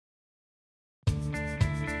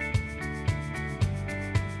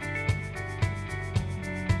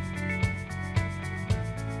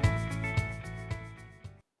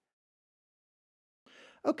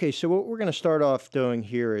Okay, so what we're going to start off doing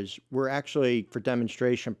here is we're actually, for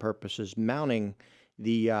demonstration purposes, mounting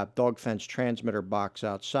the dog fence transmitter box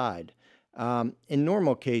outside. In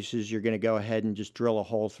normal cases, you're going to go ahead and just drill a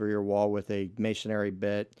hole through your wall with a masonry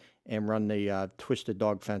bit and run the twisted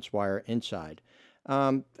dog fence wire inside.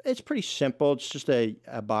 It's pretty simple. It's just a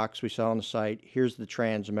box we sell on the site. Here's the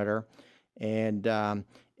transmitter. And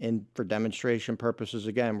for demonstration purposes,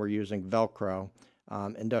 again, we're using Velcro,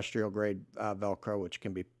 industrial grade Velcro, which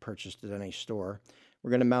can be purchased at any store.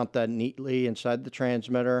 We're going to mount that neatly inside the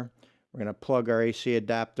transmitter. We're going to plug our AC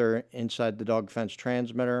adapter inside the dog fence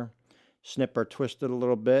transmitter, snip or twist it a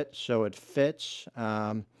little bit so it fits.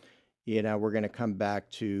 We're going to come back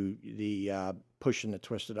to the pushing the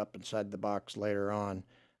twisted up inside the box later on.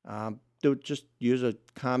 Just use a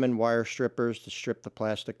common wire strippers to strip the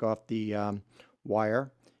plastic off the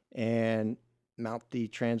wire and mount the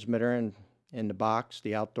transmitter in the box,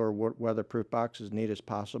 the outdoor weatherproof box, as neat as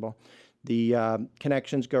possible. The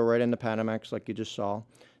connections go right into Panamax like you just saw.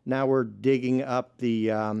 Now we're digging up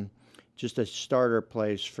the just a starter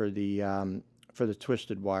place for the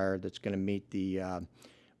twisted wire that's going to meet the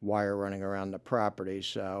wire running around the property.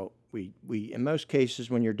 So we in most cases,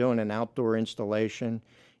 when you're doing an outdoor installation,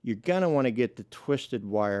 you're going to want to get the twisted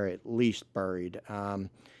wire at least buried.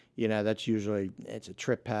 That's usually, it's a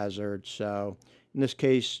trip hazard. So in this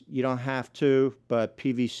case, you don't have to, but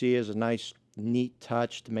PVC is a nice, neat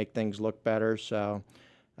touch to make things look better. So,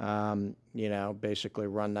 basically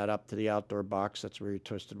run that up to the outdoor box. That's where your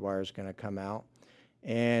twisted wire is going to come out.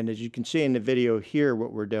 And as you can see in the video here,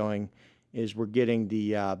 what we're doing is we're getting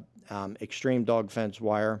the extreme dog fence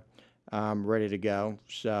wire ready to go.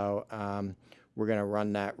 So we're going to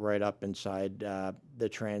run that right up inside the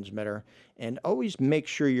transmitter. And always make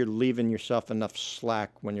sure you're leaving yourself enough slack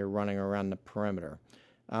when you're running around the perimeter.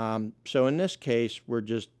 So in this case,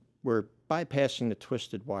 we're bypassing the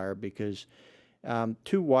twisted wire because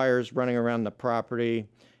two wires running around the property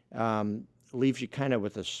leaves you kind of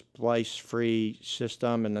with a splice-free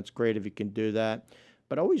system, and that's great if you can do that.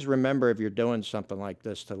 But always remember, if you're doing something like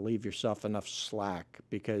this, to leave yourself enough slack,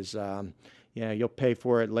 because you'll pay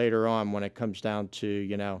for it later on when it comes down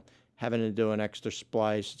to having to do an extra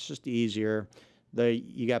splice. It's just easier.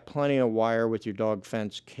 You got plenty of wire with your dog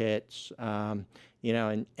fence kits, and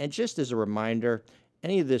just as a reminder,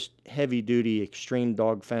 any of this heavy-duty extreme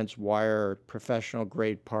dog fence wire or professional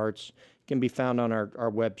grade parts can be found on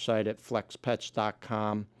our website at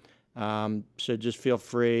flexpets.com. So just feel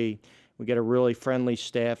free. We get a really friendly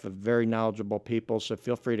staff of very knowledgeable people, so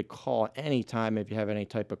feel free to call anytime if you have any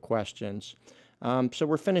type of questions. So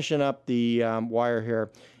we're finishing up the wire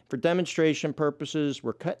here. For demonstration purposes,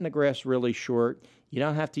 we're cutting the grass really short. You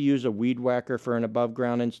don't have to use a weed whacker for an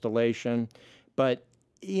above-ground installation, but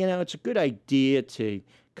it's a good idea to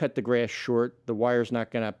cut the grass short. The wire's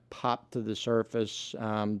not going to pop to the surface,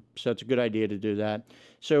 so it's a good idea to do that.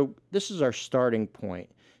 So this is our starting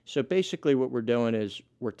point. So basically what we're doing is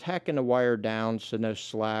we're tacking the wire down so no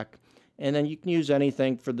slack, and then you can use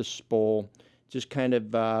anything for the spool. Just kind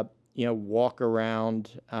of walk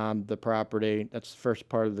around the property. That's the first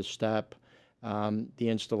part of the step, the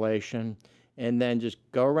installation. And then just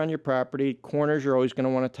go around your property. Corners, you're always going to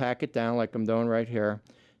want to tack it down like I'm doing right here.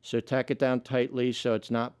 So tack it down tightly so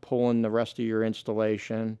it's not pulling the rest of your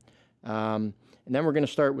installation. And then we're going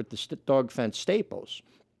to start with the dog fence staples.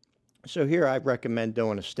 So here I recommend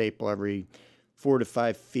doing a staple every 4 to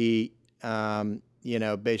 5 feet.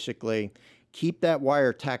 Basically keep that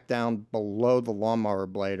wire tacked down below the lawnmower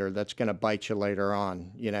blade, or that's going to bite you later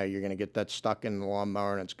on. You're going to get that stuck in the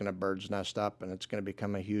lawnmower and it's going to bird's nest up and it's going to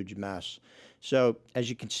become a huge mess. So as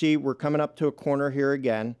you can see, we're coming up to a corner here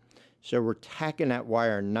again. So we're tacking that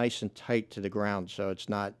wire nice and tight to the ground so it's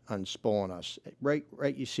not unspooling us. Right,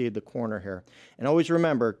 you see the corner here. And always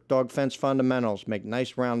remember, dog fence fundamentals, make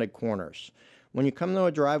nice rounded corners. When you come to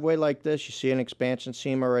a driveway like this, you see an expansion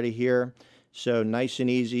seam already here. So nice and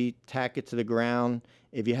easy, tack it to the ground.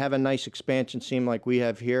 If you have a nice expansion seam like we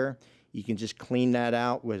have here, you can just clean that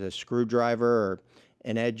out with a screwdriver or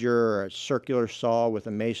an edger or a circular saw with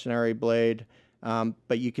a masonry blade.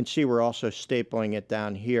 But you can see we're also stapling it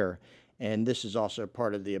down here. And this is also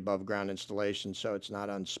part of the above ground installation, so it's not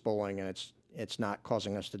unspooling and it's not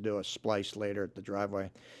causing us to do a splice later at the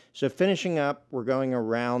driveway. So finishing up, we're going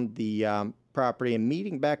around the property and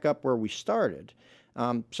meeting back up where we started.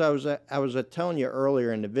 So I was telling you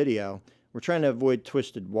earlier in the video, we're trying to avoid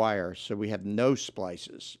twisted wire, so we have no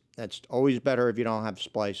splices. That's always better if you don't have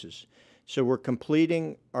splices. So we're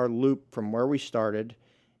completing our loop from where we started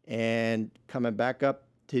and coming back up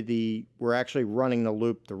to we're actually running the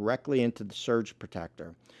loop directly into the surge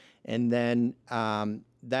protector. And then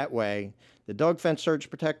that way, The dog fence surge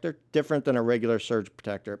protector, different than a regular surge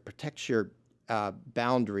protector. It protects your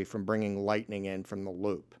boundary from bringing lightning in from the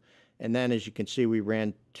loop. And then, as you can see, we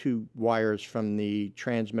ran 2 wires from the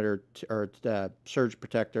transmitter or the surge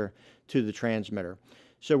protector to the transmitter.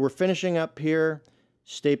 So we're finishing up here,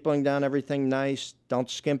 stapling down everything nice. Don't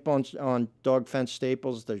skimp on dog fence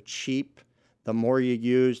staples. They're cheap. The more you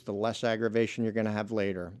use, the less aggravation you're going to have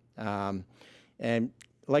later. And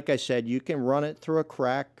like I said, you can run it through a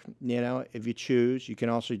crack, if you choose. You can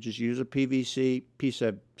also just use a PVC, piece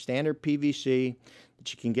of standard PVC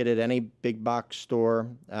that you can get at any big box store.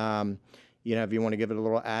 If you want to give it a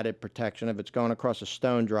little added protection. If it's going across a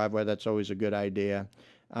stone driveway, that's always a good idea.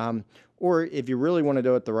 Or if you really want to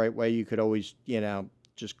do it the right way, you could always,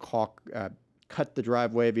 just cut the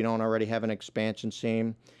driveway if you don't already have an expansion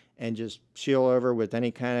seam, and just seal over with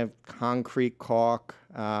any kind of concrete caulk.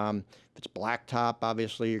 If it's blacktop,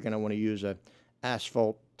 obviously you're going to want to use a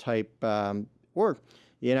asphalt type, or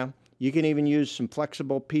you can even use some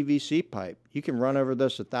flexible PVC pipe. You can run over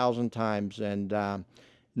this 1,000 times and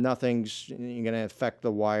nothing's going to affect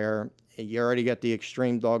the wire. You already got the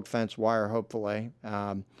extreme dog fence wire, hopefully,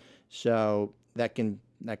 so that can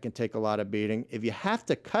take a lot of beating. If you have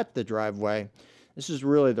to cut the driveway, this is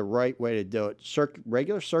really the right way to do it.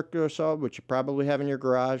 Regular circular saw, which you probably have in your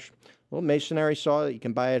garage, a little masonry saw that you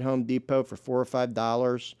can buy at Home Depot for $4 or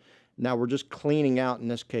 $5. Now we're just cleaning out in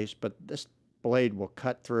this case, but this blade will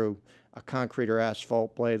cut through a concrete or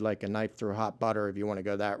asphalt blade like a knife through hot butter if you want to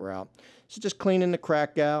go that route. So just cleaning the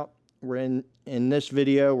crack out. We're in this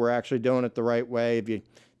video, we're actually doing it the right way. If you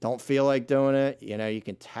don't feel like doing it, you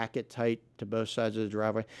can tack it tight to both sides of the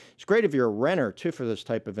driveway. It's great if you're a renter, too, for this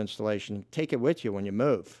type of installation. Take it with you when you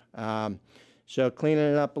move. So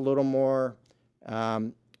cleaning it up a little more.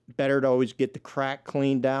 Better to always get the crack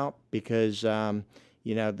cleaned out because,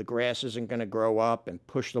 the grass isn't going to grow up and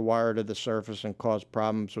push the wire to the surface and cause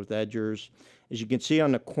problems with edgers. As you can see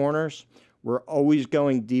on the corners, we're always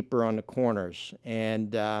going deeper on the corners.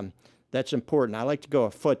 And that's important. I like to go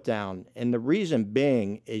a foot down. And the reason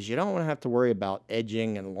being is you don't want to have to worry about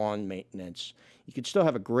edging and lawn maintenance. You can still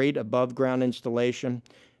have a great above ground installation,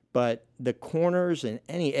 but the corners and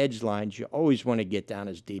any edge lines, you always want to get down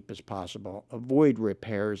as deep as possible. Avoid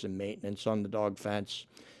repairs and maintenance on the dog fence.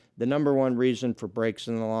 The number one reason for breaks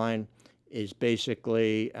in the line is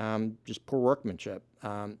basically just poor workmanship.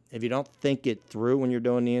 If you don't think it through when you're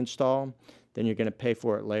doing the install, then you're going to pay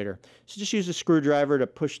for it later. So just use a screwdriver to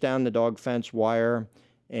push down the dog fence wire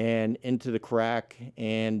and into the crack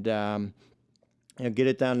and get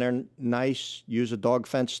it down there nice. Use a dog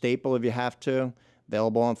fence staple if you have to.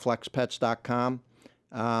 Available on flexpets.com.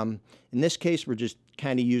 In this case, we're just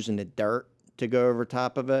kind of using the dirt to go over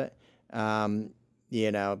top of it.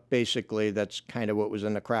 Basically that's kind of what was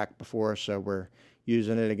in the crack before, so we're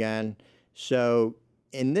using it again. So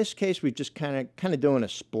in this case, we're just kind of doing a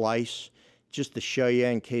splice just to show you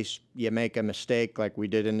in case you make a mistake like we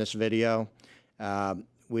did in this video.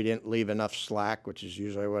 We didn't leave enough slack, which is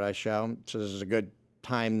usually what I show. So this is a good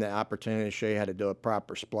time, the opportunity to show you how to do a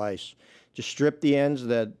proper splice. Just strip the ends,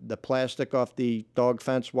 the plastic off the dog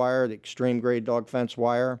fence wire, the extreme grade dog fence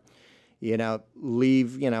wire.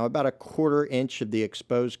 Leave, about a 1/4 inch of the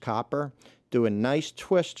exposed copper. Do a nice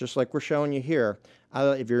twist, just like we're showing you here.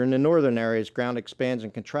 If you're in the northern areas, ground expands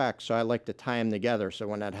and contracts, so I like to tie them together so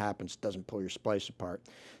when that happens, it doesn't pull your splice apart.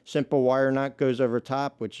 Simple wire nut goes over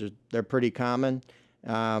top, they're pretty common.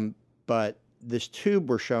 But this tube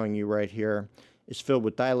we're showing you right here is filled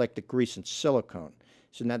with dielectric grease and silicone.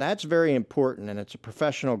 So now that's very important, and it's a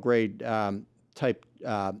professional grade type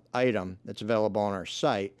item that's available on our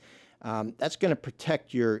site. That's going to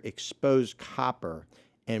protect your exposed copper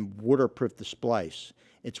and waterproof the splice.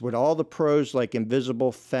 It's what all the pros like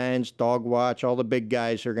Invisible Fence, Dog Watch, all the big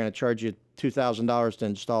guys who are going to charge you $2,000 to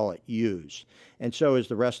install it use. And so is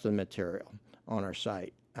the rest of the material on our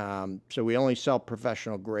site. So we only sell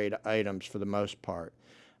professional grade items for the most part.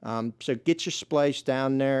 So get your splice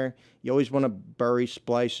down there. You always want to bury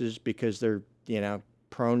splices because they're,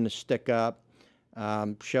 prone to stick up.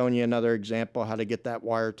 Showing you another example how to get that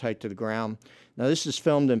wire tight to the ground. Now this is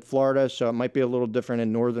filmed in Florida, so it might be a little different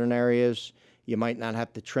in northern areas. You might not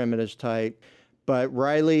have to trim it as tight. But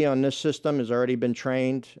Riley on this system has already been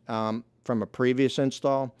trained from a previous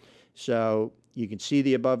install. So you can see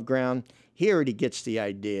the above ground. Here he gets the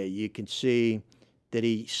idea. You can see that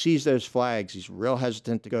he sees those flags. He's real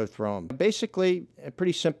hesitant to go through them. Basically, a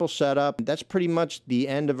pretty simple setup. That's pretty much the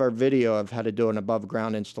end of our video of how to do an above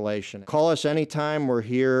ground installation. Call us anytime. We're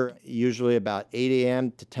here usually about 8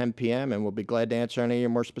 a.m. to 10 p.m. and we'll be glad to answer any of your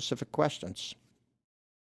more specific questions.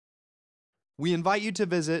 We invite you to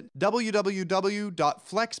visit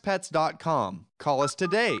www.flexpets.com. Call us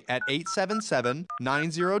today at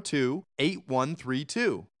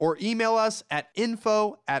 877-902-8132 or email us at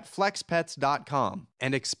info@flexpets.com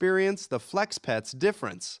and experience the FlexPets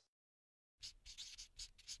difference.